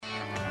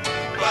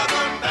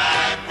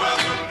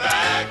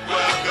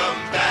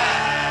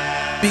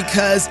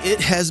Because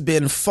it has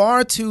been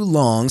far too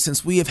long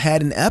since we have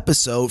had an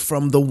episode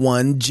from the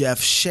one Jeff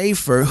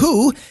Shafer,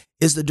 who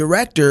is the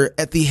director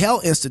at the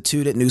Hale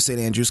Institute at New St.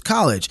 Andrews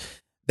College.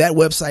 That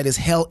website is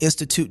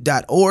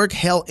haleinstitute.org,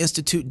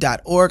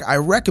 haleinstitute.org. I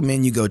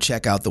recommend you go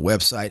check out the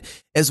website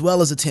as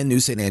well as attend New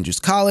St. Andrews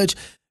College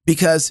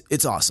because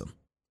it's awesome.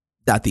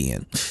 The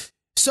end.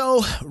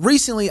 So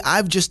recently,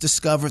 I've just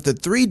discovered the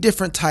 3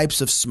 different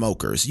types of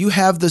smokers. You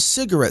have the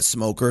cigarette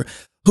smoker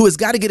who has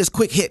got to get his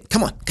quick hit.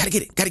 Come on, got to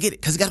get it,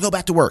 because he's got to go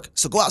back to work.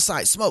 So go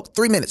outside, smoke,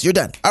 3 minutes, you're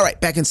done. All right,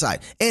 back inside.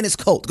 And it's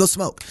cold, go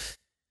smoke.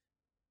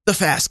 The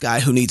fast guy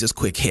who needs his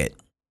quick hit.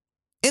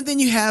 And then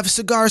you have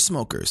cigar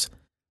smokers.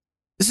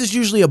 This is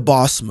usually a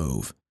boss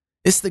move.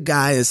 It's the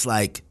guy that's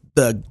like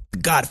the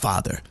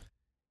godfather.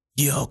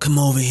 Yo, come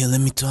over here,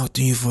 let me talk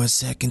to you for a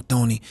second,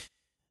 Tony.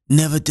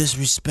 Never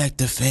disrespect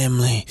the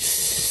family.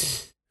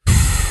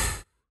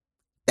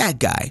 That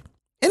guy.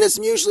 And it's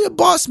usually a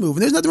boss move.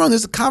 And there's nothing wrong.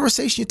 There's a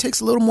conversation. It takes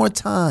a little more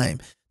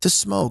time to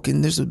smoke.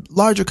 And there's a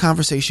larger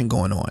conversation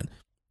going on.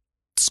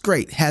 It's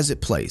great. Has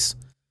its place.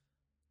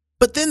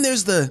 But then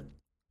there's the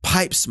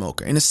pipe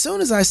smoker. And as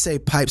soon as I say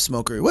pipe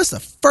smoker, what's the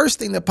first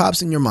thing that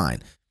pops in your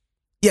mind?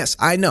 Yes,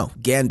 I know.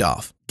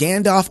 Gandalf.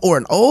 Gandalf, or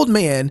an old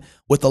man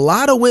with a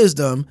lot of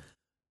wisdom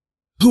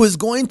who is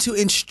going to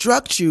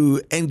instruct you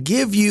and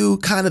give you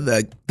kind of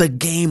the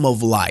game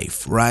of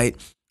life, right?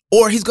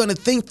 Or he's going to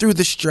think through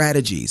the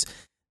strategies.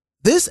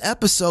 This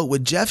episode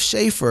with Jeff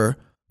Shafer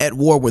at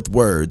War with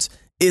Words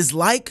is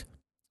like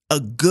a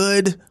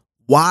good,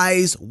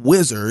 wise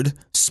wizard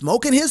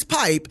smoking his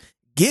pipe,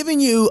 giving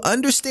you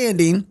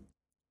understanding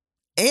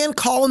and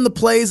calling the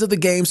plays of the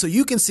game so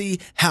you can see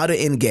how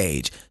to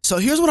engage. So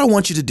here's what I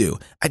want you to do.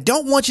 I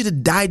don't want you to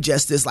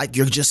digest this like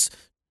you're just,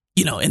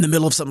 in the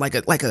middle of something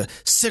like a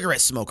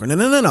cigarette smoker.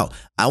 No.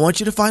 I want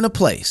you to find a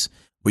place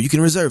where you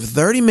can reserve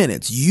 30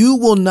 minutes. You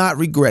will not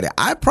regret it.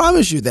 I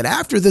promise you that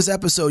after this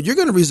episode, you're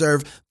going to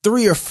reserve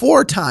 3 or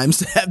 4 times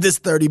to have this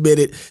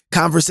 30-minute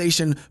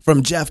conversation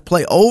from Jeff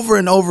play over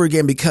and over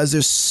again because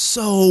there's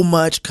so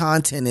much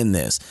content in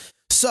this.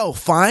 So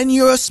find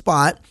your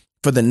spot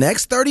for the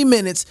next 30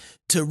 minutes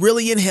to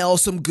really inhale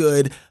some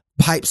good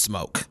pipe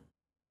smoke.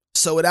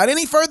 So without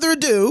any further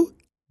ado,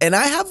 and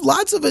I have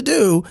lots of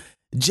ado,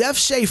 Jeff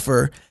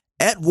Shafer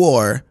at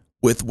War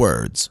with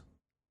Words.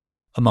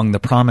 Among the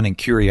prominent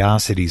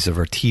curiosities of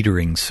our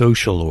teetering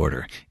social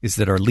order is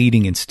that our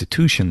leading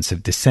institutions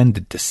have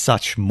descended to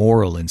such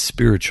moral and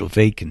spiritual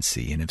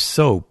vacancy and have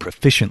so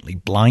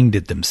proficiently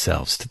blinded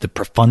themselves to the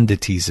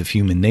profundities of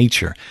human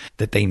nature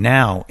that they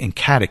now, in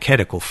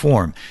catechetical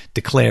form,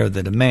 declare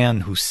that a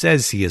man who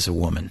says he is a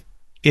woman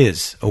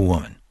is a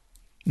woman.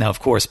 Now,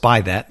 of course,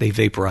 by that, they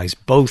vaporize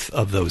both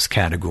of those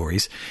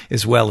categories,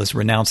 as well as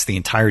renounce the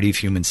entirety of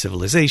human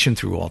civilization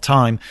through all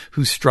time,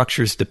 whose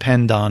structures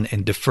depend on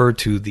and defer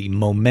to the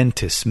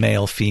momentous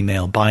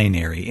male-female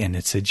binary and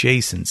its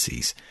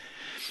adjacencies.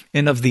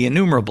 And of the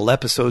innumerable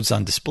episodes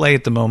on display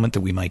at the moment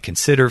that we might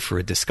consider for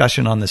a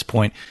discussion on this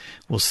point,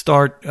 we'll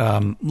start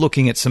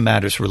looking at some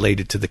matters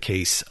related to the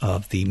case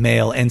of the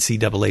male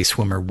NCAA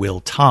swimmer Will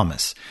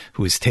Thomas,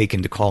 who is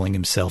taken to calling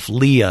himself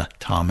Leah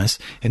Thomas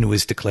and who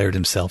has declared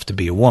himself to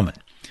be a woman.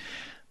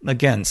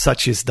 Again,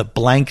 such is the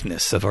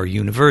blankness of our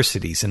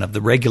universities and of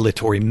the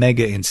regulatory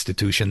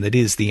mega-institution that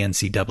is the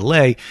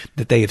NCAA,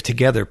 that they have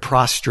together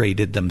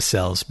prostrated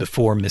themselves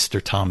before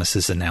Mr.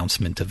 Thomas's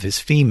announcement of his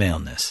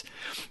femaleness.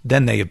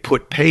 Then they have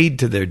put paid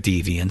to their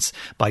deviance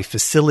by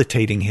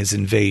facilitating his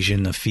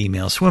invasion of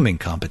female swimming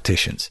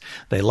competitions.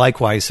 They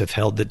likewise have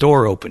held the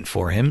door open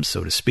for him,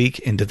 so to speak,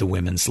 into the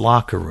women's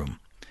locker room.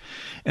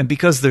 And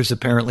because there's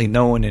apparently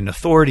no one in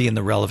authority in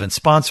the relevant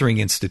sponsoring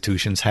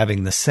institutions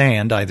having the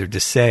sand either to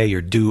say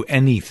or do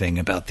anything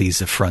about these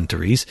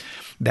effronteries,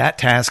 that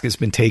task has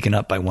been taken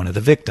up by one of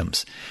the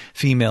victims,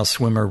 female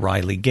swimmer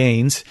Riley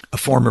Gaines, a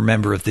former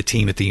member of the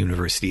team at the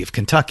University of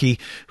Kentucky,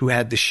 who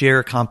had to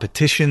share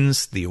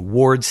competitions, the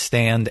awards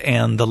stand,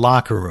 and the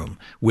locker room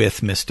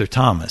with Mr.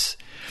 Thomas.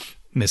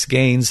 Miss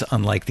Gaines,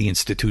 unlike the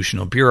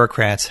institutional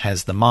bureaucrats,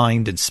 has the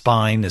mind and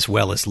spine as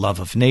well as love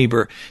of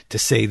neighbor to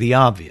say the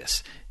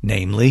obvious,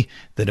 namely,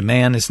 that a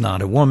man is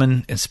not a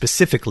woman, and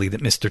specifically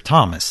that Mr.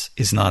 Thomas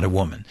is not a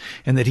woman,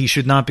 and that he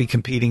should not be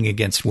competing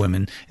against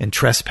women and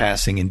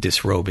trespassing and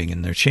disrobing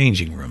in their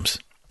changing rooms.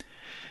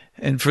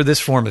 And for this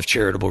form of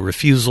charitable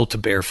refusal to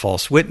bear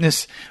false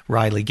witness,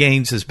 Riley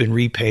Gaines has been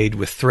repaid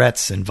with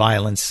threats and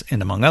violence,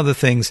 and among other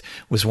things,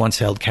 was once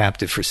held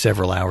captive for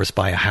several hours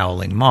by a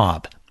howling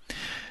mob.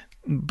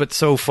 But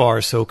so far,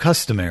 so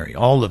customary.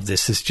 All of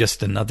this is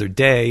just another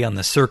day on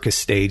the circus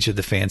stage of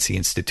the fancy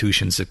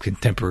institutions of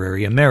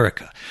contemporary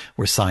America,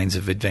 where signs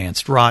of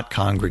advanced rot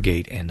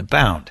congregate and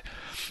abound.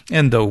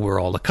 And though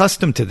we're all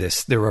accustomed to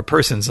this, there are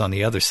persons on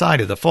the other side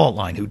of the fault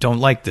line who don't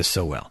like this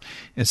so well,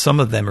 and some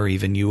of them are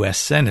even U.S.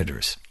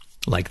 senators,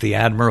 like the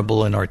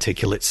admirable and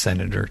articulate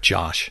Senator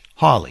Josh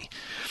Hawley.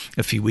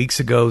 A few weeks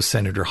ago,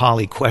 Senator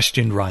Hawley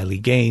questioned Riley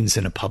Gaines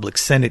in a public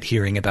Senate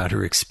hearing about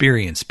her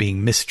experience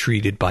being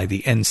mistreated by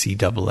the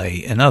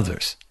NCAA and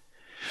others.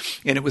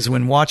 And it was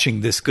when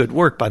watching this good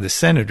work by the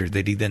senator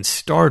that he then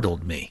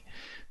startled me,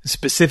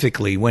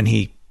 specifically when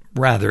he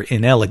rather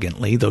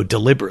inelegantly, though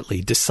deliberately,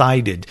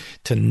 decided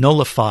to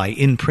nullify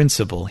in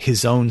principle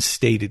his own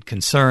stated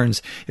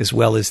concerns as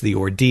well as the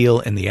ordeal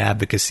and the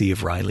advocacy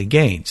of Riley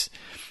Gaines.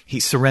 He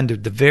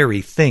surrendered the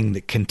very thing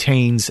that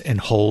contains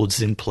and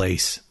holds in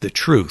place the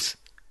truth.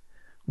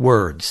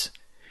 Words.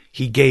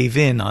 He gave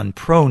in on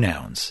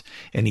pronouns,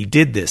 and he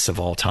did this, of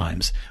all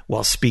times,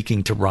 while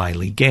speaking to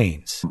Riley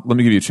Gaines. Let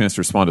me give you a chance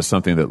to respond to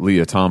something that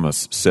Leah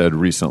Thomas said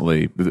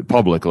recently,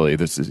 publicly.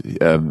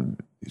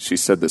 She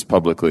said this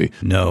publicly.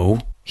 No,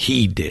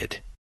 he did.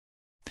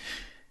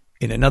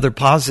 In another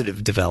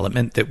positive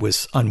development that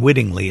was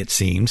unwittingly, it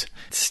seems,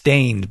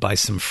 stained by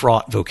some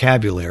fraught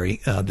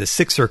vocabulary, the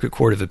Sixth Circuit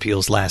Court of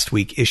Appeals last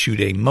week issued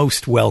a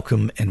most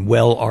welcome and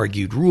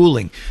well-argued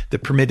ruling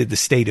that permitted the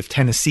state of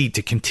Tennessee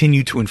to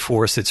continue to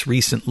enforce its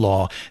recent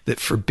law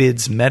that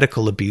forbids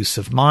medical abuse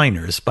of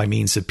minors by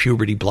means of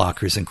puberty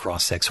blockers and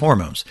cross-sex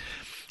hormones.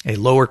 A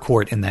lower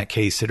court in that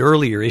case had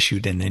earlier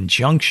issued an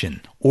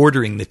injunction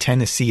ordering the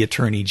Tennessee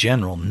Attorney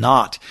General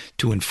not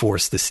to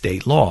enforce the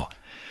state law.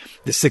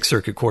 The Sixth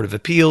Circuit Court of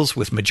Appeals,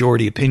 with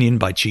majority opinion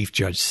by Chief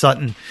Judge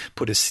Sutton,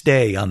 put a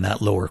stay on that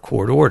lower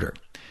court order.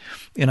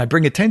 And I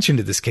bring attention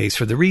to this case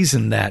for the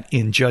reason that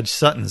in Judge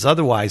Sutton's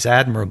otherwise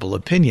admirable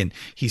opinion,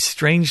 he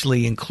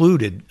strangely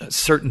included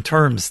certain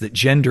terms that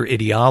gender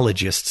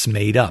ideologists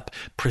made up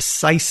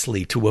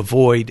precisely to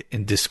avoid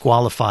and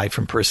disqualify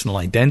from personal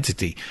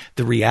identity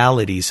the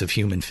realities of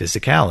human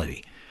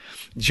physicality.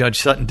 Judge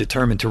Sutton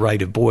determined to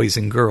write of boys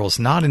and girls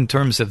not in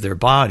terms of their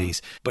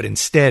bodies, but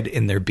instead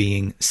in their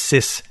being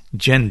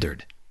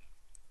cisgendered.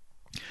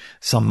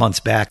 Some months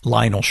back,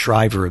 Lionel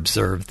Shriver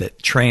observed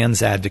that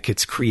trans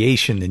advocates'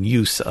 creation and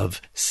use of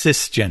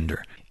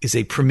cisgender is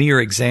a premier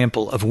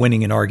example of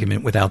winning an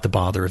argument without the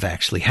bother of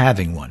actually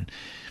having one.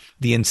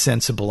 The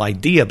insensible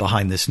idea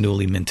behind this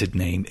newly minted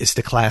name is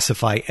to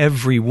classify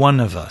every one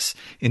of us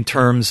in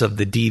terms of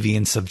the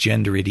deviance of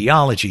gender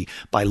ideology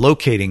by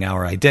locating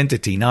our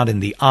identity not in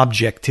the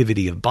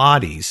objectivity of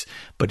bodies,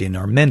 but in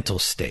our mental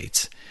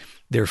states.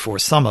 Therefore,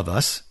 some of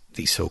us,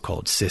 the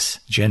so-called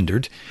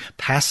cisgendered,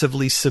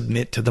 passively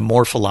submit to the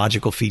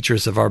morphological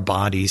features of our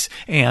bodies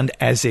and,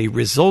 as a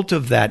result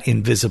of that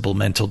invisible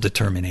mental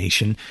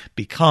determination,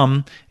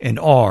 become and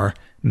are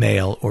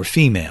male or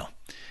female,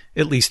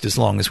 at least as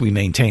long as we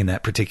maintain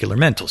that particular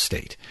mental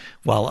state,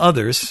 while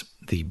others,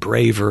 the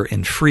braver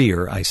and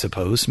freer, I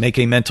suppose, make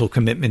a mental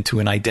commitment to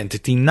an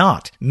identity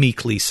not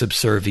meekly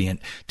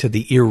subservient to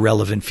the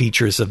irrelevant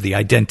features of the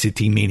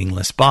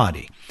identity-meaningless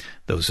body.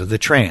 Those are the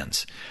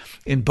trans.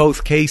 In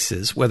both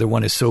cases, whether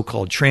one is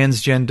so-called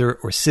transgender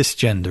or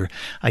cisgender,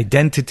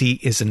 identity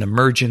is an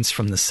emergence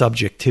from the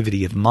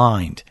subjectivity of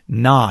mind,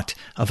 not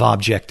of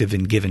objective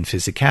and given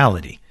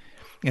physicality.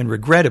 And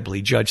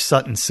regrettably, Judge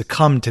Sutton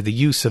succumbed to the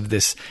use of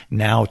this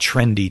now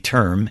trendy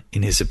term,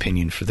 in his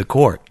opinion, for the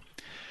court.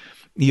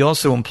 He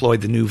also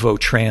employed the nouveau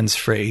trans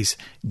phrase,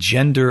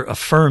 gender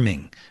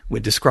affirming,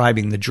 when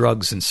describing the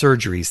drugs and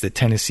surgeries that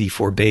Tennessee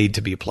forbade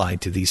to be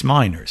applied to these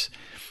minors.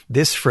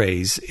 This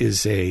phrase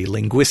is a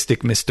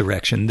linguistic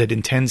misdirection that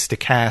intends to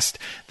cast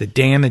the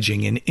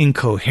damaging and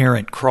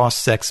incoherent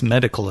cross-sex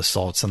medical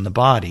assaults on the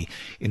body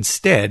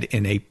instead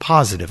in a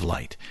positive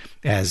light,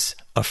 as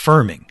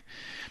affirming.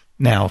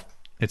 Now,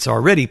 it's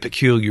already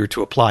peculiar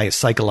to apply a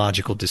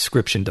psychological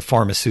description to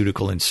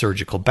pharmaceutical and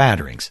surgical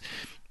batterings.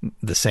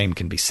 The same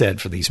can be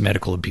said for these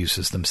medical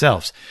abuses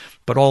themselves.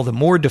 But all the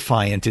more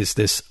defiant is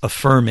this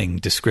affirming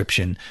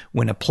description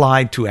when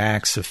applied to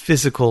acts of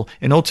physical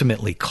and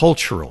ultimately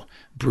cultural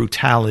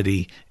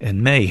brutality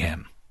and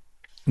mayhem.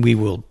 We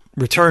will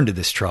return to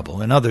this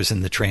trouble and others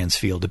in the trans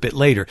field a bit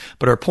later,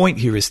 but our point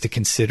here is to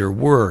consider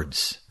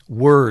words.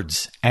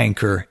 Words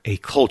anchor a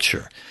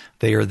culture.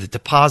 They are the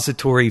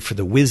depository for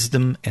the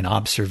wisdom and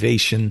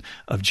observation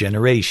of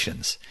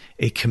generations.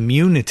 A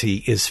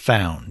community is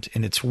found,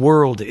 and its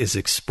world is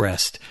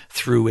expressed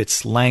through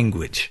its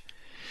language.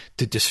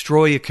 To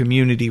destroy a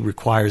community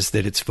requires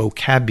that its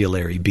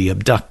vocabulary be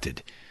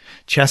abducted.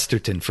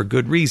 Chesterton, for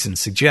good reason,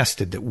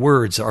 suggested that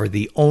words are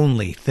the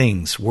only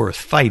things worth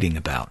fighting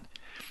about.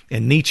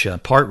 And Nietzsche,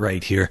 part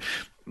right here,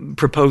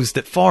 proposed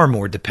that far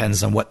more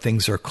depends on what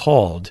things are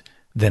called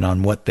than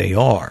on what they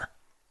are.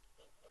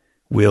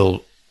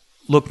 We'll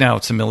look now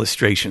at some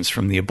illustrations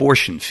from the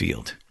abortion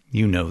field.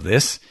 You know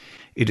this.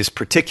 It is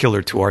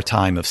particular to our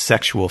time of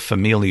sexual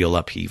familial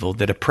upheaval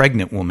that a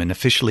pregnant woman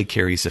officially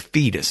carries a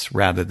fetus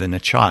rather than a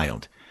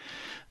child.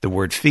 The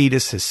word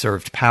fetus has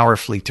served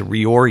powerfully to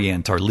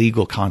reorient our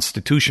legal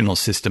constitutional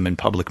system and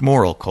public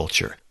moral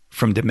culture.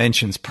 From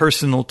dimensions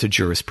personal to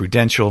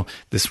jurisprudential,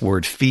 this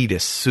word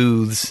fetus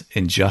soothes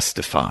and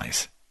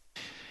justifies.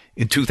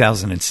 In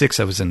 2006,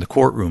 I was in the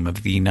courtroom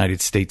of the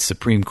United States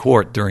Supreme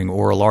Court during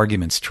oral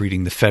arguments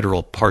treating the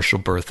Federal Partial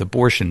Birth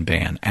Abortion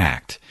Ban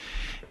Act.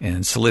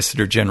 And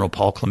Solicitor General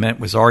Paul Clement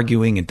was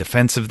arguing in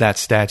defense of that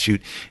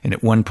statute, and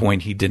at one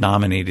point he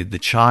denominated the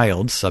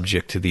child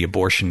subject to the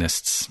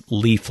abortionists'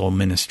 lethal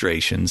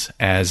ministrations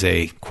as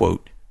a,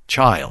 quote,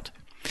 child.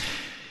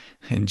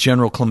 And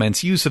General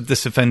Clement's use of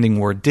this offending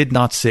word did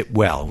not sit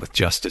well with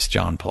Justice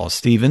John Paul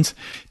Stevens.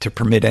 To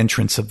permit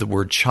entrance of the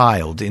word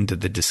child into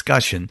the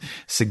discussion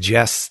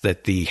suggests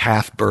that the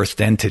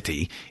half-birthed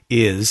entity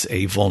is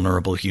a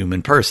vulnerable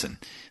human person,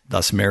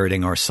 thus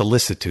meriting our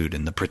solicitude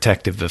and the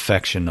protective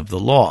affection of the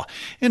law,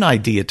 an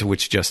idea to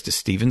which Justice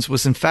Stevens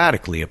was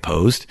emphatically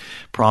opposed,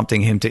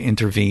 prompting him to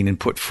intervene and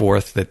put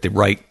forth that the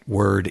right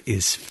word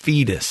is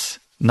fetus,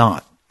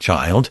 not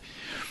child.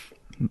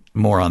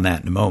 More on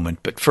that in a moment,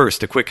 but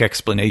first, a quick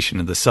explanation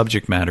of the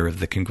subject matter of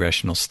the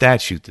congressional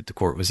statute that the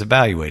court was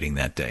evaluating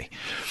that day.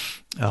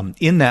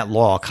 In that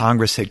law,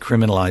 Congress had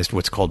criminalized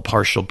what's called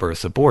partial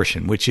birth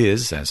abortion, which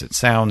is, as it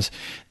sounds,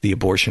 the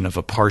abortion of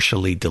a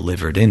partially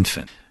delivered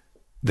infant.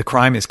 The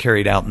crime is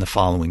carried out in the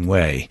following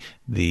way.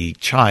 The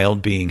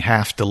child being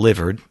half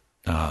delivered,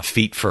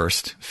 feet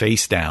first,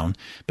 face down,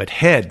 but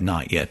head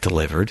not yet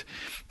delivered.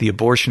 The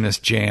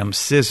abortionist jams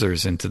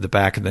scissors into the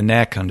back of the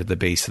neck under the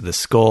base of the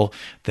skull,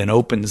 then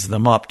opens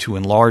them up to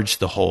enlarge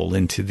the hole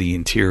into the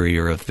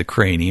interior of the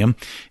cranium,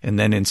 and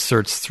then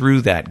inserts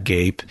through that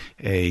gape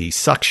a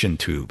suction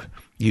tube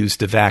used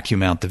to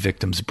vacuum out the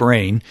victim's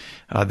brain,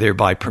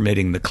 thereby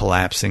permitting the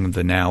collapsing of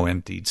the now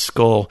emptied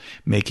skull,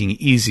 making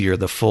easier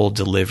the full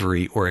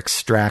delivery or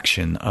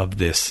extraction of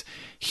this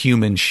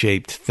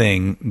human-shaped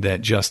thing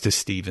that Justice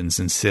Stevens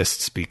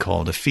insists be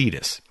called a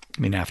fetus.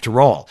 I mean, after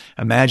all,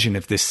 imagine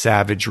if this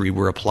savagery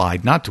were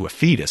applied not to a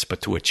fetus,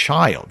 but to a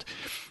child.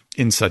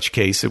 In such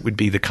case, it would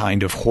be the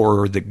kind of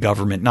horror that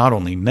government not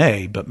only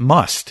may, but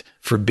must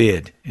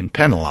forbid and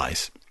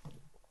penalize.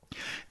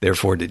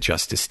 Therefore, did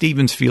Justice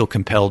Stevens feel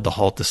compelled to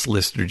halt the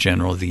Solicitor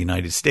General of the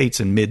United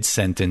States in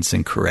mid-sentence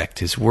and correct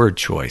his word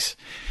choice.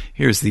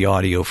 Here's the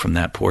audio from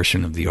that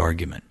portion of the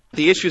argument.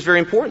 The issue is very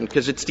important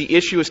because it's the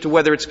issue as to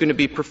whether it's going to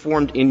be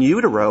performed in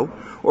utero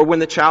or when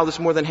the child is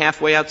more than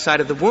halfway outside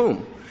of the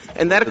womb.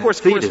 And that, of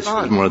course, corresponds. The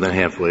fetus is more than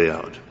halfway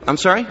out. I'm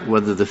sorry?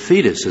 Whether the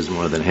fetus is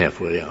more than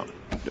halfway out.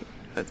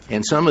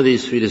 And some of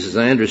these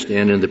fetuses, I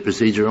understand, in the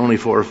procedure are only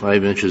 4 or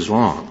 5 inches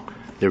long.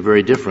 They're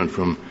very different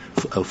from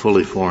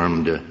fully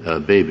formed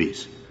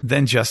babies.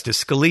 Then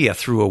Justice Scalia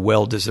threw a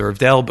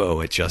well-deserved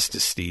elbow at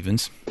Justice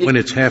Stevens. When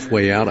it's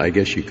halfway out, I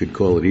guess you could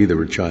call it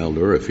either a child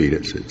or a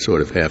fetus. It's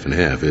sort of half and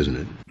half, isn't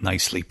it?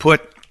 Nicely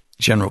put.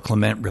 General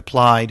Clement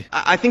replied,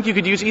 I think you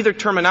could use either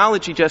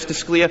terminology,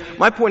 Justice Scalia.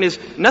 My point is,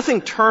 nothing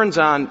turns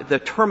on the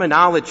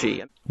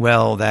terminology.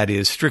 Well, that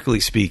is, strictly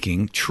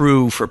speaking,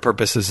 true for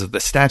purposes of the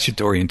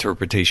statutory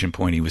interpretation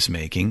point he was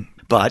making.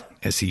 But,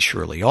 as he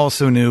surely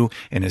also knew,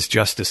 and as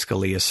Justice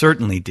Scalia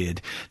certainly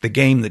did, the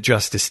game that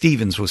Justice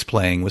Stevens was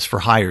playing was for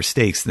higher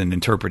stakes than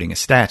interpreting a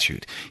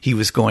statute. He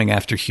was going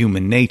after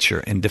human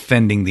nature and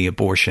defending the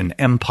abortion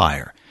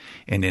empire.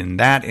 And in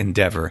that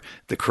endeavor,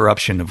 the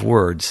corruption of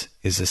words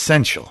is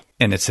essential.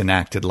 And it's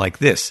enacted like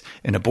this.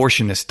 An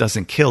abortionist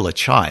doesn't kill a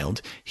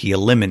child, he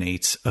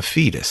eliminates a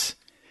fetus.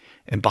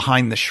 And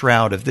behind the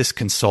shroud of this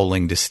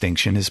consoling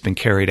distinction has been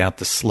carried out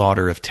the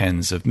slaughter of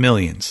tens of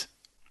millions.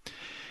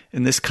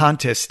 And this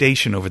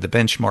contestation over the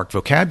benchmark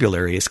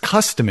vocabulary is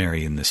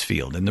customary in this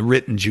field, in the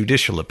written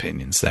judicial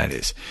opinions, that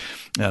is.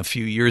 A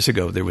few years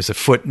ago, there was a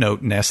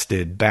footnote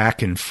nested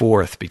back and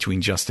forth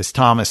between Justice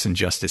Thomas and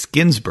Justice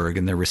Ginsburg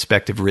in their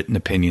respective written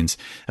opinions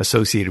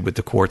associated with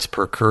the court's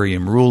per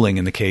curiam ruling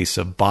in the case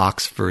of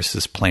Box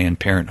versus Planned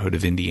Parenthood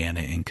of Indiana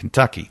and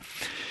Kentucky.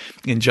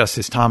 In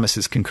Justice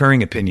Thomas's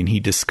concurring opinion,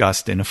 he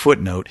discussed in a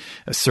footnote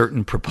a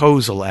certain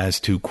proposal as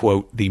to,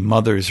 quote, the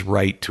mother's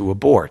right to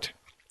abort.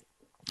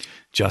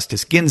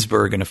 Justice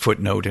Ginsburg, in a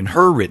footnote in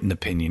her written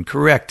opinion,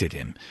 corrected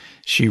him.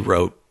 She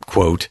wrote,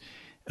 quote,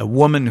 a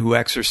woman who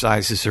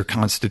exercises her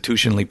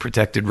constitutionally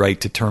protected right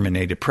to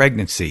terminate a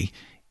pregnancy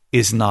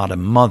is not a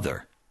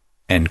mother,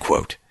 end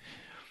quote.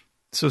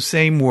 So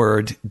same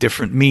word,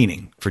 different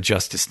meaning. For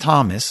Justice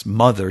Thomas,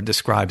 mother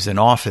describes an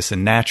office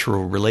and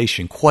natural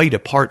relation quite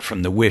apart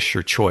from the wish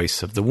or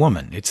choice of the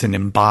woman. It's an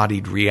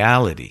embodied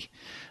reality.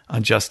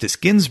 On Justice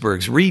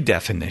Ginsburg's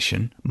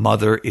redefinition,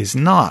 mother is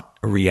not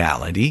a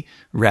reality.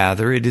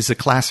 Rather, it is a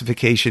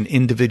classification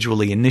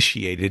individually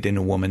initiated in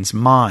a woman's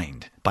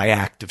mind by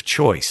act of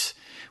choice,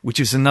 which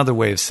is another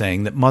way of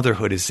saying that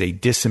motherhood is a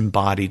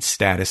disembodied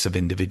status of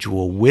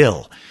individual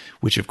will,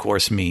 which of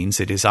course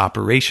means it is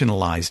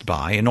operationalized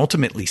by and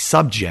ultimately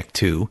subject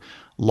to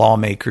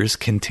lawmakers'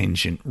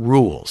 contingent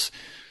rules.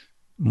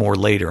 More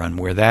later on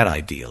where that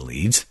idea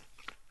leads.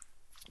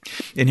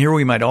 And here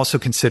we might also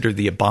consider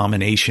the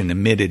abomination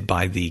emitted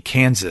by the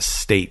Kansas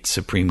State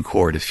Supreme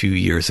Court a few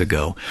years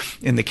ago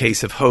in the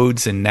case of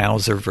Hodes and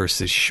Nauser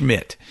versus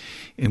Schmidt,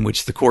 in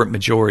which the court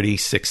majority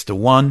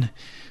 6-1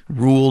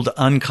 ruled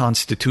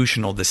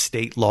unconstitutional the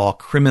state law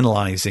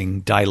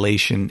criminalizing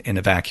dilation and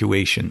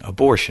evacuation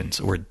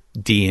abortions, or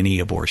D&E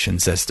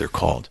abortions as they're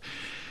called.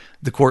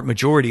 The court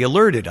majority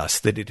alerted us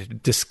that it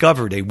had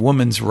discovered a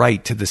woman's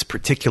right to this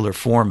particular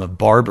form of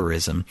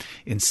barbarism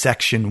in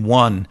Section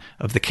 1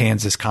 of the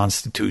Kansas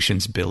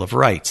Constitution's Bill of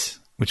Rights,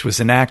 which was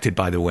enacted,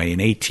 by the way,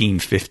 in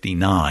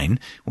 1859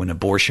 when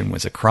abortion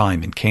was a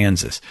crime in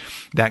Kansas.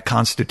 That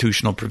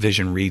constitutional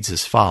provision reads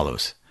as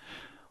follows.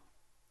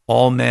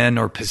 All men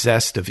are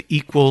possessed of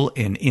equal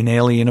and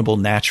inalienable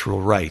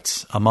natural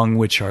rights, among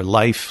which are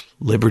life,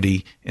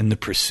 liberty, and the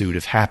pursuit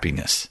of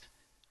happiness.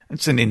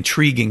 It's an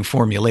intriguing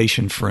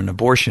formulation for an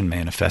abortion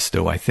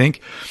manifesto, I think,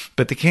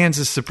 but the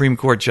Kansas Supreme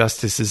Court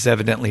justices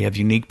evidently have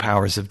unique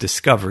powers of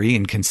discovery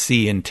and can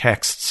see in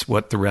texts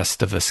what the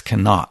rest of us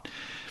cannot.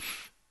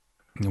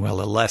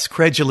 Well, a less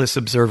credulous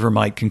observer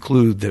might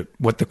conclude that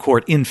what the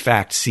court in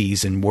fact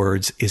sees in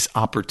words is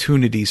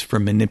opportunities for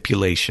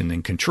manipulation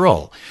and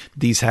control,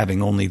 these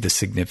having only the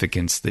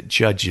significance that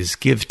judges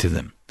give to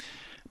them.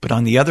 But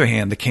on the other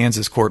hand, the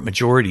Kansas court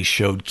majority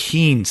showed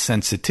keen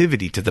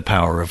sensitivity to the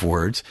power of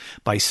words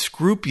by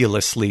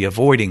scrupulously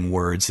avoiding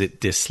words it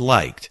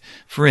disliked.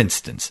 For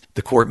instance,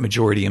 the court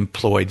majority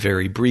employed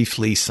very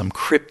briefly some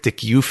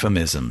cryptic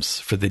euphemisms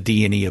for the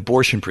D&E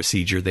abortion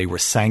procedure they were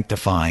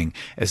sanctifying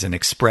as an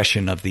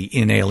expression of the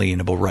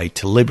inalienable right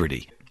to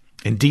liberty.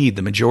 Indeed,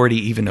 the majority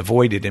even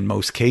avoided in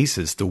most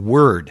cases the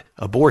word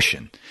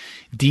abortion,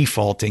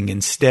 defaulting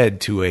instead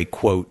to a,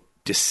 quote,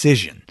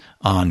 decision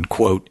on,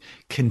 quote,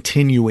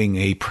 continuing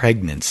a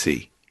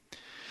pregnancy.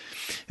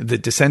 The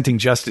dissenting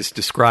justice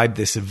described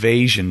this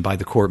evasion by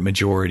the court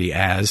majority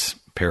as,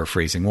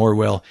 paraphrasing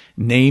Orwell,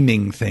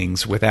 naming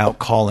things without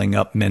calling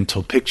up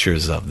mental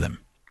pictures of them.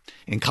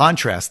 In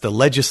contrast, the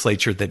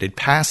legislature that had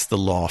passed the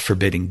law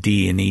forbidding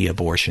D&E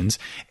abortions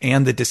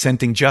and the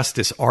dissenting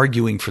justice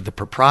arguing for the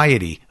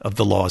propriety of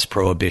the law's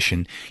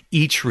prohibition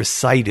each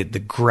recited the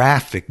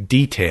graphic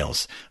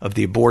details of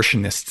the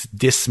abortionist's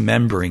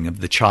dismembering of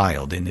the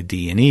child in the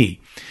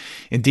D&E.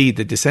 Indeed,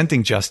 the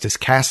dissenting justice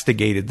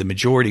castigated the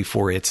majority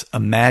for its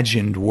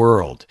imagined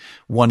world,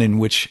 one in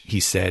which, he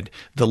said,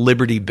 the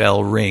Liberty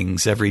Bell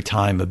rings every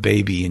time a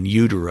baby in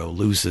utero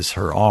loses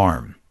her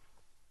arm.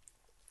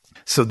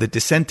 So the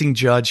dissenting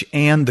judge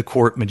and the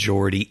court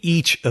majority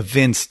each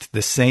evinced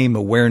the same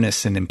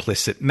awareness and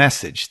implicit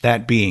message,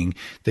 that being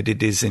that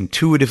it is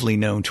intuitively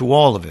known to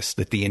all of us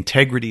that the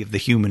integrity of the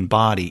human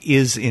body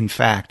is in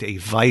fact a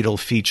vital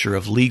feature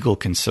of legal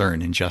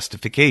concern and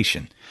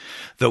justification.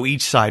 Though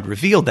each side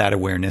revealed that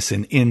awareness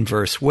in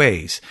inverse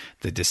ways.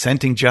 The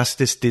dissenting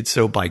justice did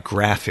so by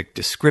graphic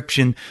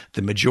description,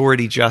 the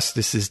majority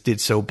justices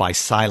did so by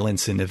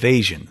silence and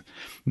evasion,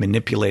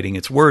 manipulating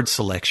its word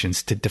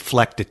selections to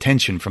deflect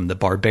attention from the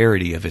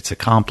barbarity of its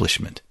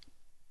accomplishment.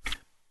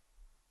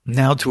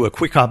 Now to a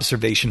quick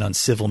observation on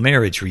civil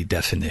marriage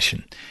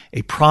redefinition.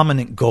 A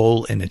prominent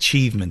goal and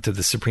achievement of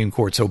the Supreme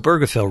Court's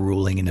Obergefell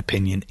ruling and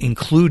opinion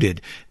included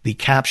the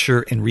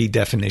capture and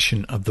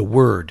redefinition of the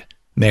word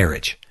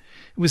marriage.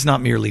 It was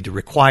not merely to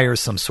require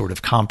some sort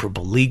of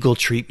comparable legal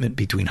treatment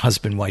between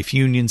husband-wife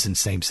unions and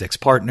same-sex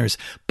partners,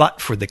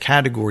 but for the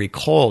category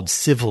called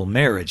civil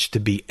marriage to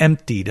be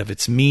emptied of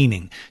its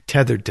meaning,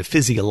 tethered to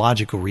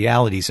physiological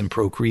realities and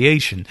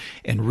procreation,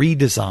 and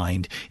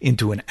redesigned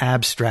into an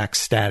abstract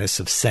status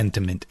of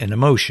sentiment and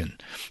emotion.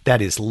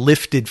 That is,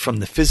 lifted from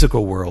the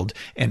physical world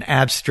and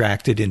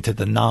abstracted into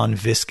the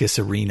non-viscous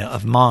arena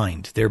of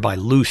mind, thereby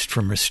loosed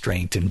from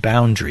restraint and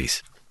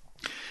boundaries.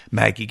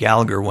 Maggie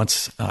Gallagher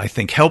once, I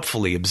think,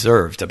 helpfully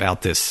observed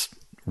about this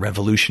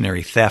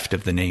revolutionary theft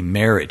of the name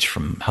marriage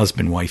from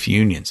husband-wife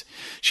unions.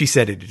 She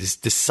said it is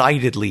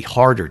decidedly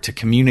harder to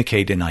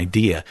communicate an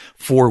idea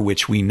for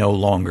which we no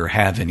longer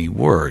have any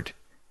word.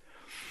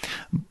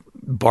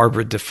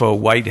 Barbara Defoe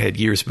Whitehead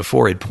years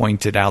before had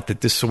pointed out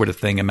that this sort of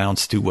thing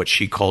amounts to what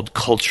she called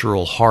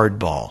cultural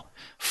hardball.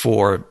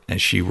 For,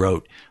 as she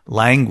wrote,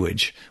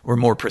 language, or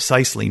more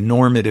precisely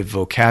normative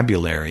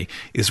vocabulary,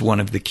 is one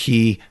of the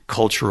key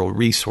cultural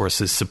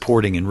resources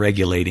supporting and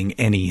regulating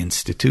any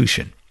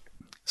institution.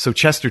 So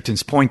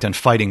Chesterton's point on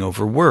fighting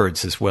over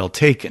words is well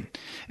taken,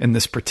 and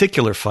this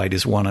particular fight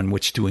is one on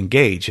which to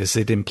engage, as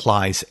it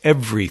implies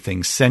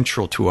everything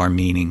central to our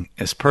meaning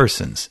as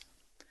persons.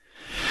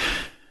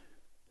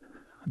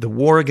 The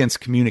war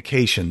against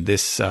communication,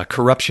 this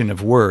corruption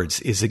of words,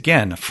 is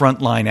again a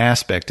frontline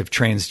aspect of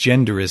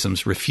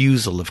transgenderism's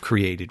refusal of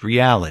created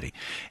reality.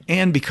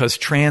 And because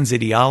trans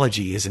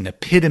ideology is an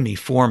epitome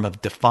form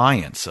of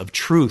defiance of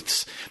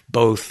truths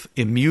both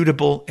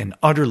immutable and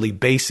utterly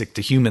basic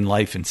to human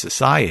life and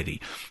society,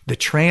 the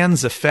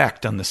trans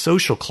effect on the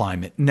social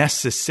climate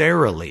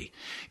necessarily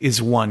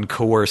is one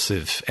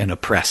coercive and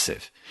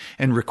oppressive,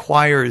 and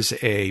requires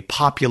a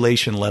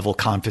population-level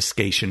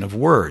confiscation of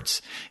words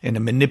and a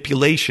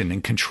manipulation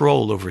and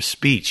control over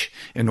speech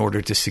in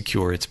order to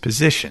secure its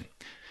position.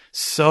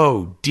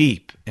 So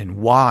deep and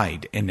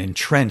wide and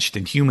entrenched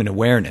in human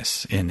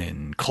awareness and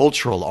in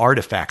cultural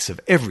artifacts of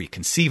every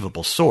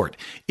conceivable sort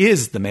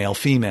is the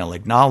male-female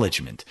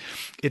acknowledgement.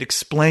 It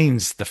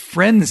explains the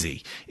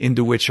frenzy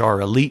into which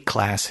our elite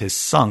class has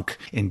sunk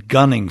in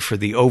gunning for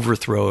the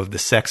overthrow of the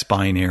sex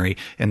binary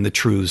and the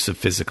truths of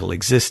physical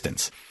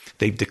existence.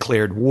 They've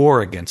declared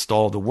war against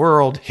all the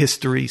world,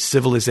 history,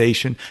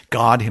 civilization,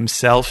 God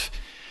himself,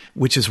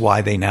 which is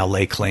why they now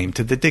lay claim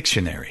to the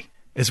dictionary.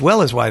 as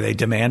well as why they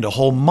demand a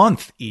whole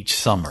month each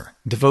summer,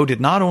 devoted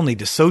not only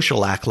to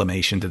social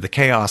acclimation to the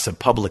chaos of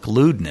public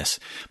lewdness,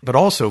 but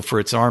also for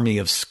its army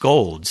of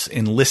scolds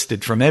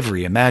enlisted from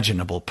every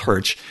imaginable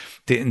perch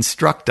to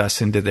instruct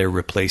us into their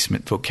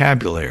replacement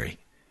vocabulary.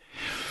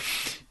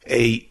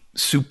 A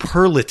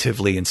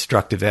superlatively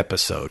instructive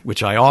episode,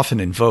 which I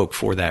often invoke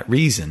for that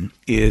reason,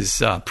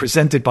 is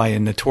presented by a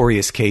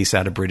notorious case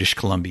out of British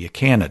Columbia,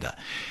 Canada.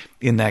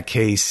 In that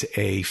case,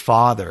 a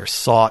father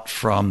sought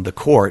from the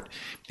court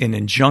an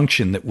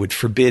injunction that would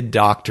forbid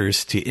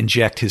doctors to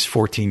inject his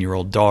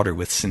 14-year-old daughter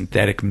with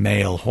synthetic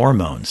male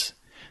hormones.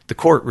 The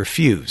court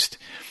refused.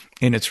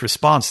 In its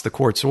response, the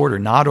court's order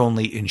not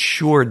only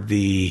ensured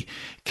the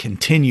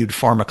continued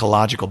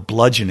pharmacological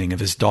bludgeoning of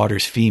his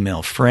daughter's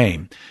female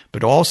frame,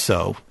 but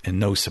also, and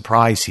no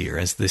surprise here,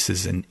 as this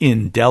is an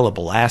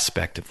indelible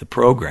aspect of the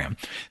program,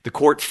 the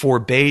court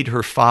forbade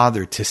her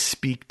father to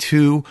speak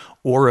to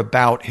or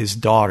about his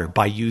daughter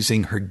by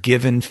using her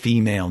given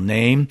female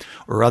name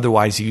or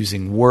otherwise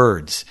using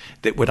words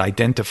that would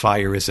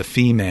identify her as a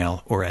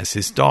female or as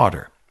his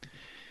daughter.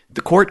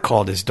 The court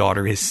called his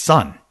daughter his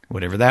son,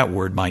 whatever that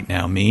word might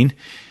now mean,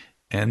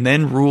 and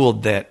then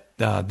ruled that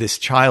this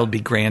child be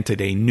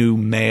granted a new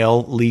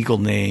male legal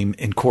name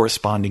and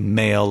corresponding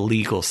male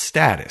legal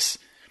status,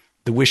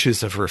 the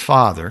wishes of her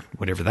father,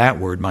 whatever that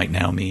word might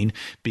now mean,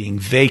 being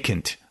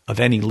vacant of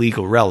any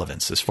legal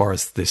relevance as far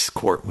as this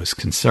court was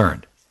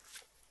concerned.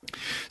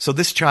 So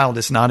this child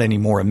is not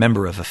anymore a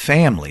member of a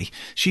family.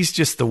 She's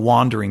just the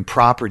wandering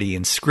property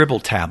and scribble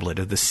tablet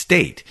of the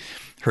state.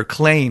 Her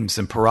claims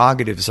and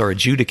prerogatives are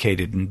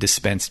adjudicated and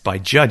dispensed by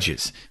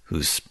judges,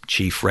 whose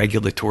chief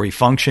regulatory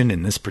function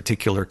in this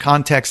particular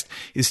context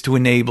is to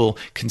enable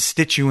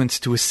constituents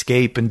to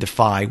escape and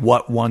defy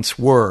what once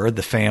were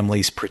the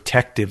family's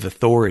protective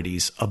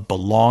authorities of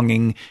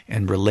belonging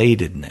and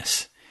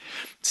relatedness.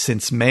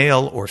 Since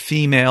male or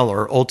female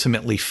are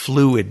ultimately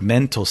fluid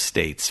mental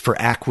states for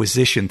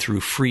acquisition through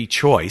free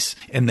choice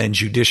and then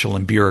judicial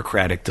and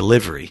bureaucratic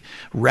delivery,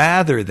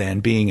 rather than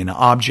being an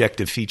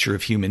objective feature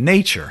of human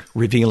nature,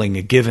 revealing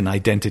a given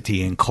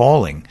identity and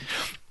calling,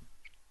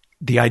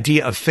 the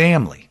idea of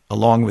family,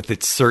 along with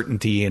its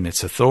certainty and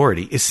its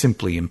authority, is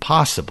simply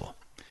impossible.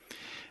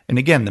 And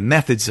again, the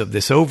methods of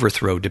this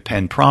overthrow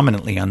depend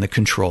prominently on the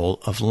control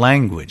of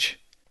language.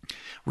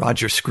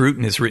 Roger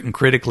Scruton has written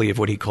critically of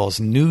what he calls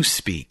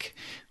newspeak,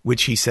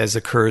 which he says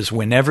occurs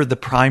whenever the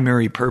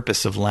primary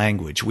purpose of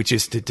language, which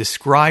is to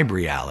describe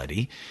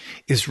reality,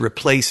 is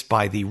replaced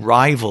by the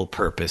rival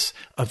purpose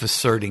of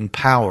asserting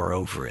power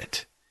over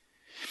it.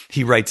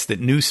 He writes that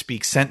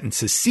newspeak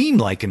sentences seem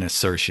like an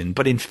assertion,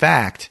 but in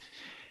fact,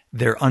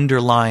 their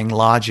underlying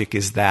logic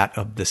is that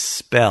of the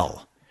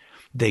spell.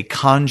 They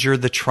conjure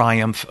the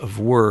triumph of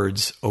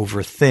words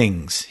over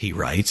things, he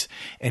writes,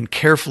 and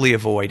carefully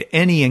avoid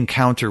any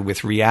encounter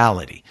with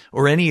reality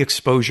or any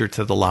exposure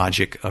to the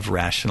logic of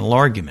rational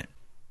argument.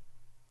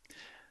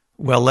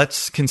 Well,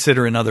 let's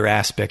consider another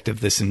aspect of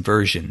this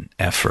inversion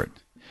effort.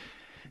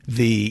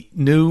 The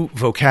new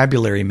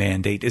vocabulary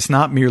mandate is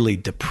not merely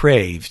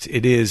depraved,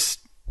 it is,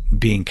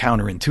 being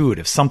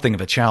counterintuitive, something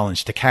of a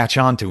challenge to catch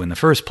on to in the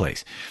first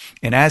place.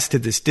 And as to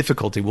this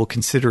difficulty, we'll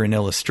consider an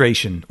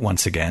illustration,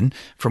 once again,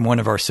 from one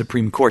of our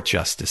Supreme Court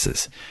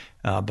justices.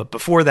 But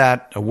before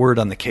that, a word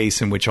on the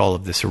case in which all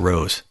of this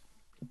arose.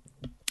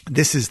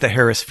 This is the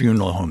Harris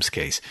Funeral Homes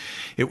case.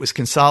 It was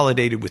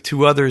consolidated with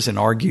two others and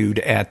argued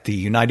at the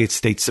United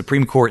States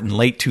Supreme Court in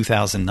late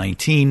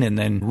 2019 and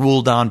then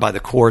ruled on by the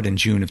court in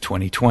June of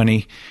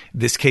 2020.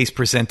 This case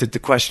presented the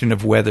question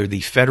of whether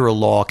the federal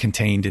law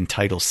contained in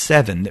Title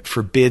VII that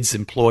forbids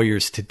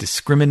employers to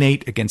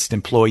discriminate against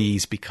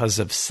employees because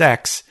of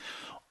sex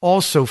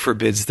also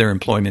forbids their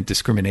employment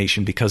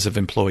discrimination because of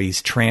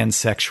employees'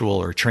 transsexual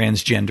or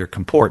transgender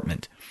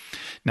comportment.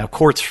 Now,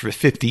 courts for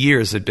 50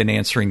 years had been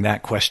answering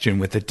that question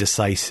with a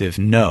decisive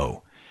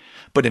no.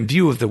 But in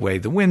view of the way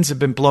the winds have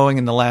been blowing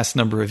in the last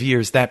number of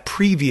years, that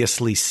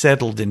previously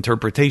settled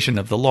interpretation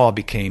of the law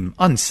became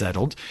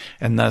unsettled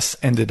and thus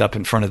ended up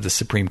in front of the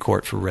Supreme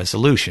Court for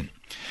resolution.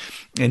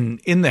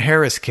 And in the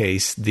Harris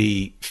case,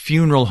 the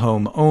funeral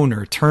home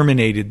owner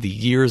terminated the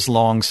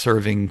years-long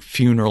serving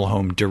funeral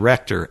home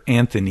director,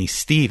 Anthony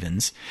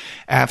Stevens,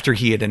 after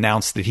he had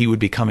announced that he would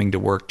be coming to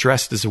work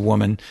dressed as a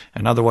woman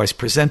and otherwise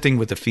presenting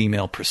with a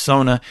female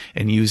persona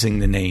and using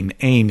the name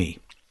Amy.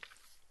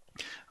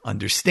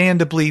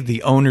 Understandably,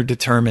 the owner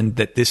determined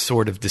that this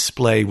sort of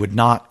display would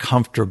not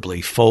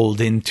comfortably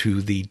fold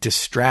into the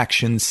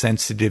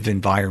distraction-sensitive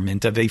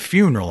environment of a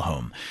funeral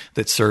home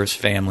that serves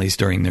families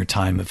during their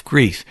time of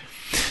grief.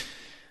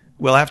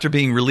 Well, after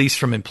being released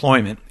from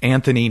employment,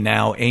 Anthony,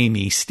 now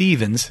Amy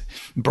Stevens,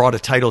 brought a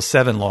Title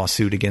VII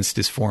lawsuit against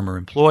his former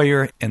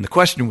employer, and the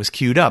question was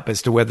queued up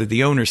as to whether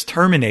the owners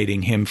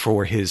terminating him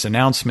for his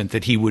announcement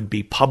that he would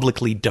be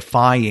publicly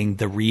defying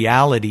the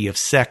reality of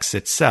sex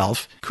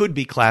itself could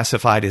be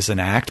classified as an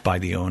act by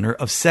the owner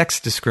of sex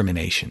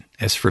discrimination,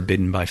 as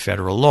forbidden by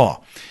federal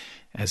law.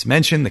 As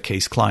mentioned, the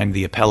case climbed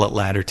the appellate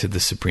ladder to the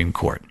Supreme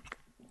Court.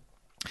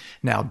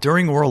 Now,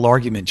 during oral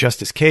argument,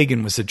 Justice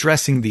Kagan was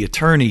addressing the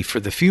attorney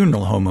for the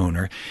funeral home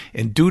owner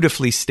and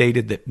dutifully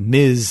stated that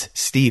Ms.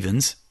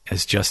 Stevens,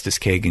 as Justice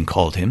Kagan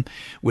called him,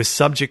 was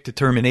subject to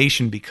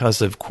termination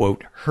because of,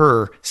 quote,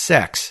 her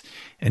sex.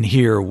 And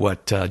here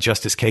what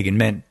Justice Kagan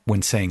meant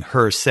when saying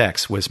her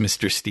sex was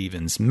Mr.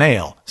 Stevens'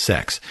 male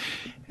sex.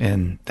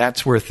 And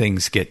that's where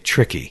things get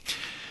tricky.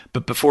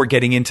 But before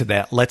getting into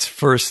that, let's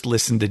first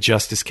listen to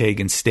Justice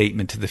Kagan's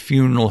statement to the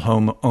funeral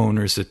home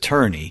owner's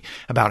attorney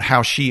about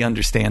how she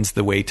understands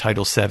the way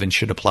Title VII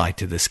should apply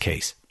to this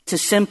case. It's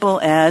as simple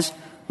as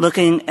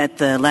looking at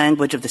the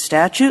language of the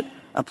statute,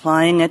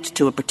 applying it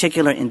to a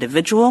particular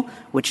individual,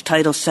 which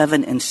Title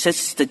VII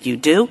insists that you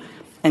do,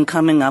 and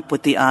coming up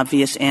with the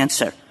obvious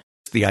answer.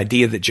 The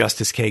idea that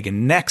Justice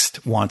Kagan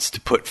next wants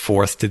to put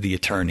forth to the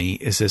attorney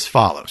is as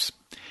follows.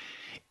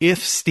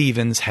 If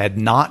Stevens had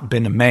not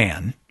been a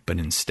man, but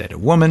instead a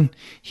woman,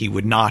 he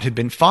would not have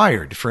been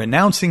fired for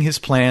announcing his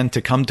plan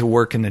to come to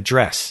work in a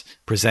dress,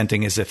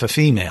 presenting as if a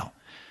female.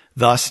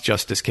 Thus,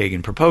 Justice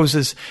Kagan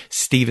proposes,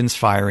 Stevens'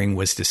 firing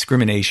was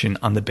discrimination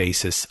on the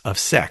basis of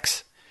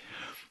sex.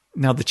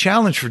 Now, the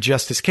challenge for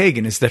Justice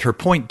Kagan is that her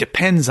point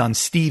depends on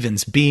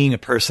Stevens being a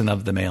person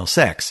of the male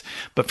sex.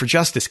 But for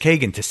Justice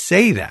Kagan to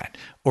say that,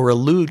 or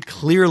allude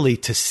clearly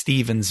to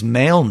Stevens'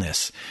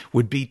 maleness,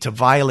 would be to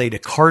violate a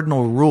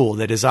cardinal rule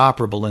that is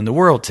operable in the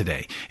world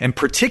today, and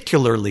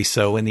particularly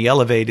so in the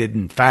elevated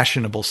and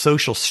fashionable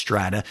social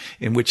strata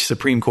in which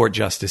Supreme Court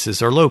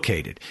justices are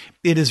located.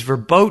 It is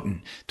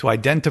verboten to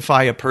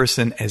identify a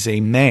person as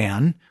a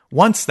man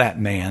once that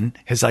man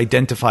has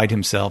identified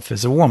himself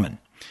as a woman.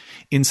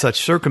 In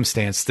such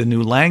circumstance, the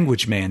new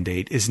language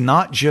mandate is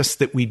not just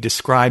that we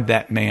describe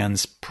that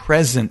man's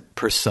present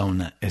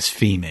persona as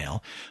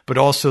female, but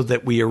also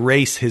that we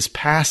erase his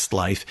past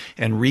life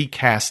and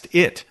recast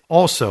it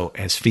also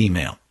as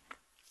female.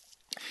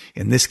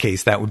 In this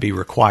case, that would be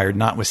required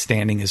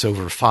notwithstanding his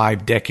over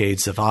 5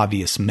 decades of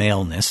obvious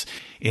maleness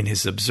in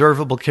his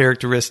observable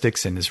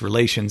characteristics and his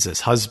relations as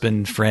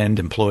husband, friend,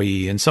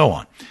 employee, and so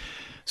on.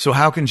 So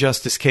how can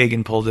Justice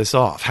Kagan pull this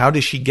off? How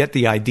does she get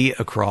the idea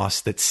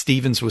across that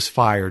Stevens was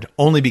fired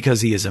only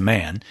because he is a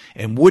man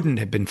and wouldn't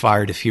have been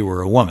fired if he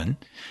were a woman,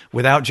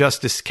 without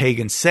Justice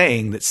Kagan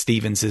saying that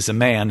Stevens is a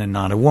man and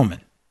not a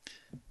woman?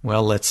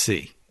 Well, let's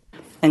see.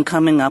 And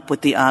coming up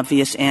with the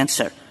obvious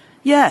answer.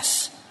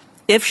 Yes,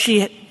 if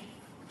she...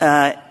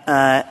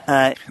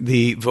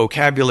 the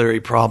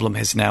vocabulary problem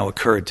has now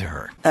occurred to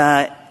her.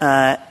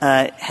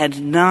 Had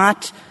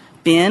not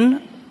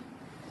been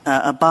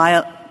a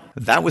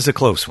That was a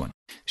close one.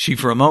 She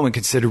for a moment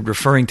considered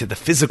referring to the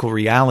physical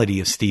reality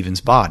of Stevens'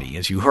 body.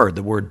 As you heard,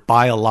 the word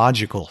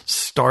biological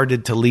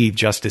started to leave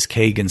Justice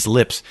Kagan's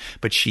lips,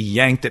 but she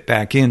yanked it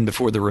back in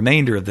before the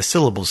remainder of the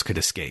syllables could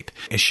escape,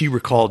 as she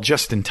recalled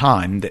just in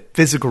time that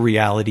physical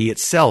reality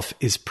itself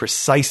is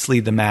precisely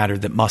the matter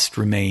that must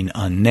remain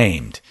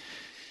unnamed.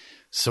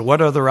 So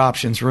what other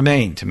options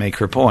remain to make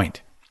her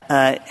point?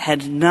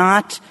 Had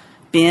not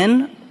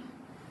been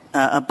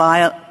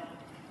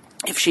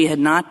if she had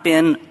not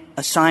been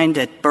assigned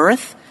at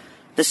birth,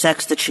 the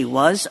sex that she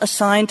was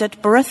assigned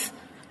at birth,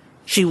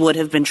 she would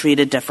have been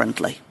treated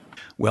differently.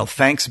 Well,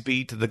 thanks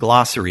be to the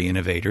glossary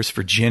innovators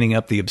for ginning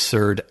up the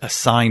absurd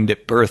assigned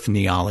at birth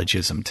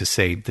neologism to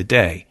save the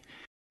day.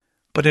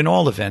 But in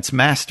all events,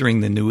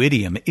 mastering the new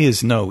idiom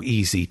is no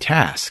easy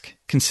task.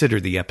 Consider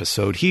the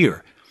episode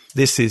here.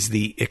 This is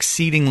the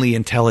exceedingly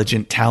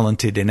intelligent,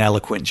 talented, and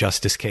eloquent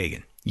Justice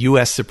Kagan,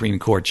 U.S. Supreme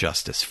Court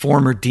Justice,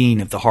 former Dean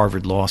of the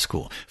Harvard Law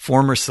School,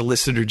 former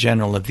Solicitor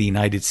General of the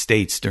United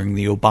States during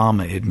the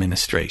Obama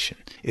administration.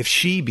 If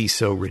she be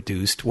so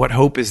reduced, what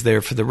hope is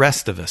there for the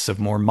rest of us of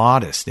more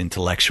modest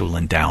intellectual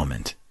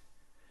endowment?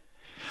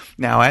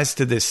 Now, as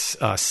to this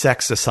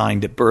sex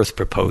assigned at birth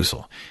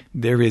proposal,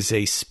 there is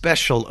a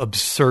special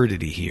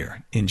absurdity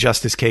here in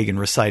Justice Kagan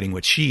reciting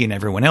what she and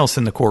everyone else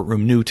in the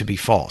courtroom knew to be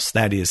false.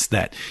 That is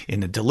that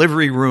in a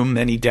delivery room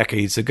many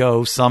decades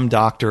ago, some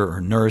doctor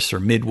or nurse or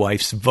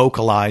midwife's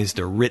vocalized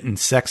or written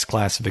sex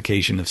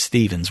classification of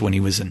Stevens when he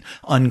was an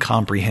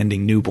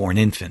uncomprehending newborn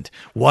infant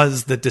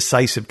was the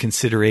decisive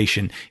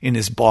consideration in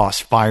his boss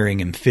firing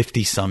him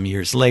 50-some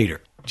years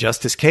later.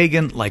 Justice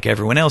Kagan, like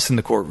everyone else in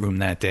the courtroom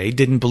that day,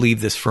 didn't believe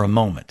this for a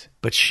moment.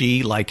 But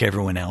she, like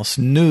everyone else,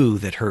 knew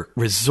that her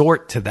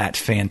resort to that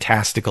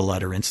fantastical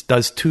utterance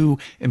does 2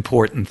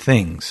 important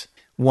things.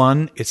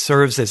 One, it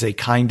serves as a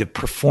kind of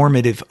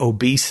performative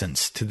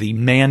obeisance to the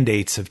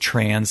mandates of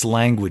trans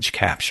language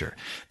capture,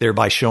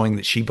 thereby showing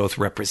that she both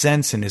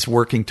represents and is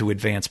working to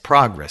advance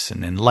progress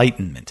and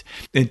enlightenment.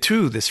 And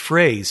 2, this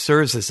phrase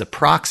serves as a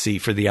proxy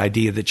for the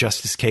idea that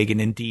Justice Kagan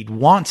indeed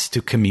wants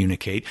to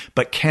communicate,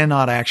 but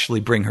cannot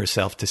actually bring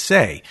herself to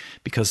say,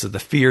 because of the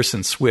fierce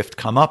and swift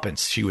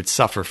comeuppance she would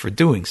suffer for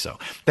doing so.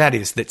 That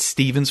is, that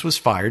Stevens was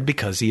fired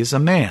because he is a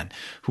man,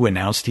 who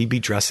announced he'd be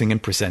dressing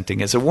and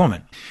presenting as a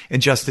woman.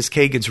 And Justice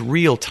Kagan Kagan's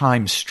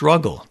real-time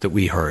struggle that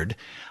we heard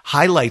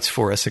highlights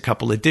for us a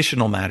couple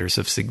additional matters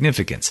of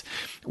significance.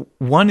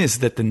 One is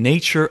that the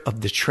nature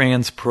of the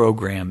trans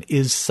program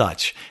is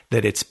such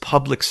that its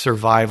public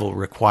survival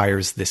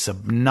requires this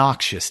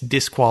obnoxious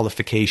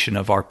disqualification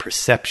of our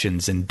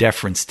perceptions and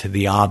deference to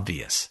the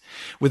obvious,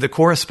 with a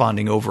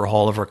corresponding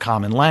overhaul of our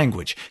common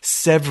language,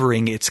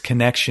 severing its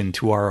connection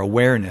to our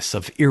awareness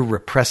of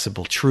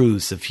irrepressible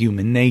truths of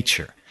human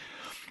nature.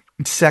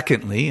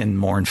 Secondly, and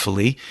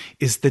mournfully,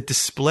 is the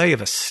display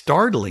of a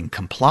startling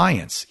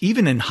compliance,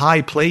 even in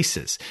high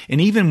places, and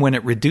even when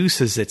it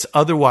reduces its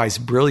otherwise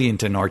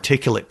brilliant and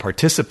articulate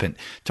participant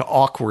to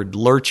awkward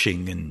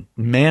lurching and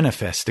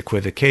manifest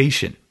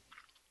equivocation.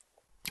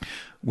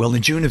 Well,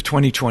 in June of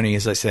 2020,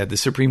 as I said, the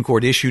Supreme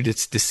Court issued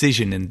its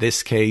decision in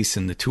this case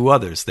and the two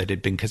others that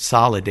had been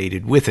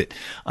consolidated with it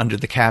under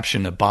the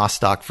caption of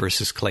Bostock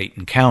versus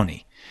Clayton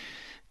County.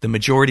 The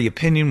majority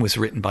opinion was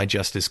written by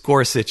Justice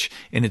Gorsuch,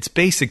 and its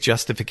basic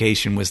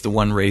justification was the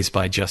one raised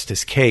by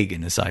Justice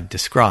Kagan, as I've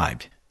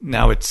described.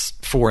 Now it's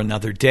for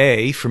another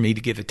day for me to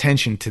give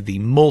attention to the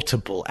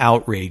multiple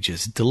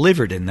outrages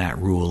delivered in that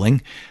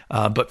ruling,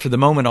 but for the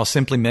moment I'll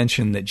simply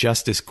mention that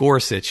Justice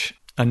Gorsuch,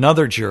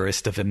 another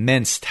jurist of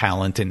immense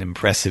talent and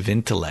impressive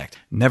intellect,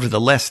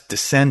 nevertheless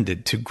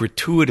descended to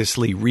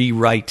gratuitously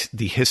rewrite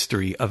the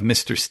history of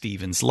Mr.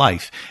 Stevens'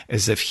 life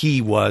as if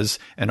he was,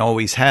 and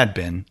always had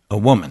been, a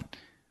woman.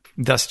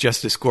 Thus,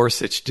 Justice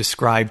Gorsuch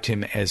described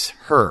him as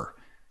her,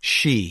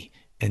 she,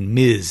 and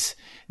Ms.,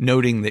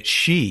 noting that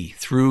she,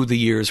 through the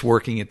years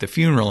working at the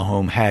funeral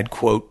home, had,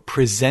 quote,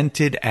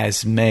 presented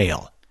as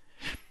male.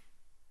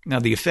 Now,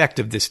 the effect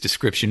of this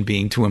description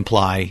being to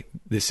imply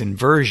this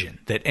inversion,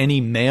 that any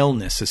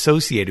maleness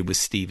associated with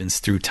Stevens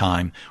through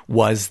time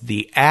was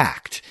the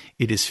act.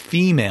 It is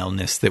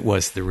femaleness that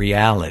was the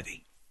reality.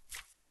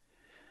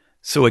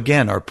 So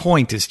again, our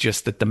point is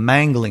just that the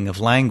mangling of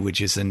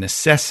language is a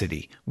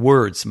necessity.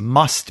 Words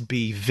must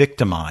be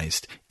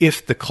victimized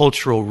if the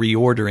cultural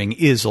reordering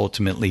is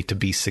ultimately to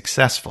be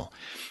successful.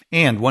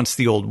 And once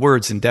the old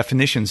words and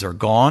definitions are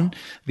gone,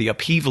 the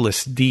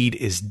upheavalist deed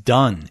is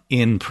done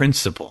in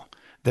principle.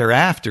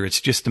 Thereafter,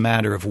 it's just a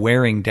matter of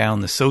wearing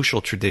down the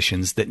social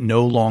traditions that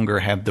no longer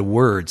have the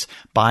words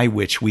by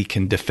which we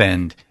can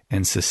defend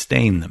and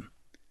sustain them.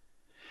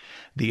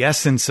 The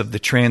essence of the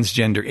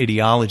transgender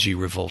ideology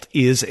revolt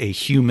is a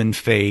human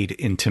fade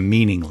into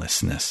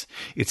meaninglessness.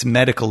 Its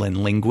medical and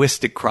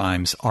linguistic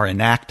crimes are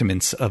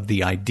enactments of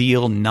the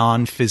ideal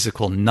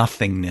non-physical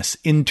nothingness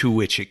into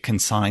which it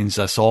consigns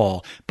us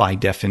all by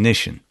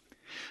definition.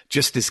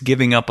 Just as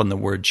giving up on the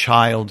word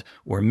child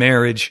or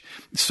marriage,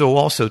 so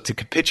also to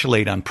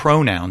capitulate on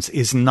pronouns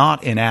is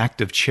not an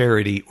act of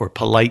charity or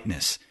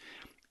politeness.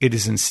 It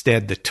is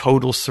instead the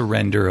total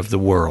surrender of the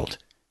world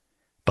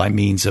by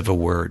means of a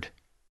word.